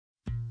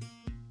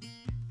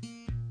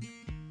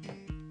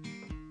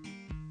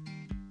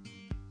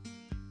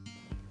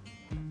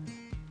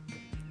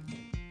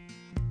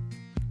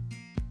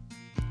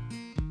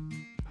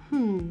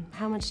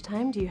How much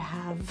time do you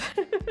have?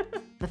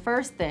 The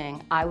first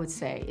thing I would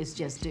say is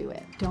just do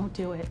it. Don't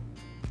do it.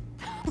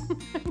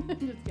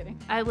 Just kidding.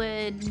 I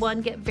would,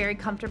 one, get very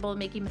comfortable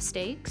making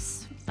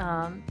mistakes.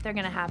 They're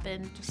gonna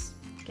happen, just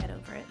get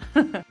over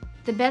it.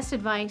 The best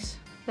advice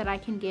that I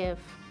can give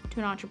to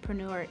an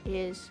entrepreneur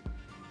is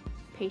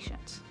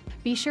patience.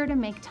 Be sure to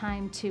make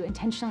time to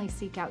intentionally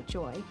seek out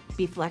joy.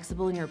 Be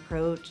flexible in your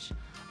approach,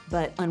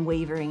 but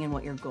unwavering in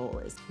what your goal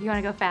is. If you want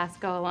to go fast,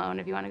 go alone.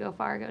 If you want to go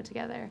far, go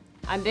together.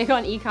 I'm big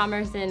on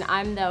e-commerce, and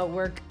I'm the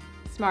work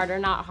smarter,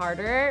 not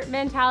harder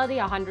mentality,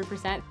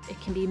 100%. It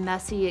can be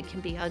messy, it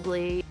can be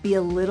ugly. Be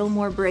a little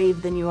more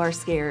brave than you are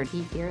scared.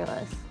 Be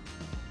fearless,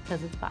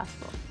 because it's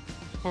possible,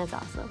 and it's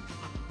awesome.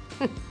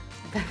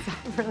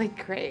 That's really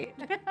great.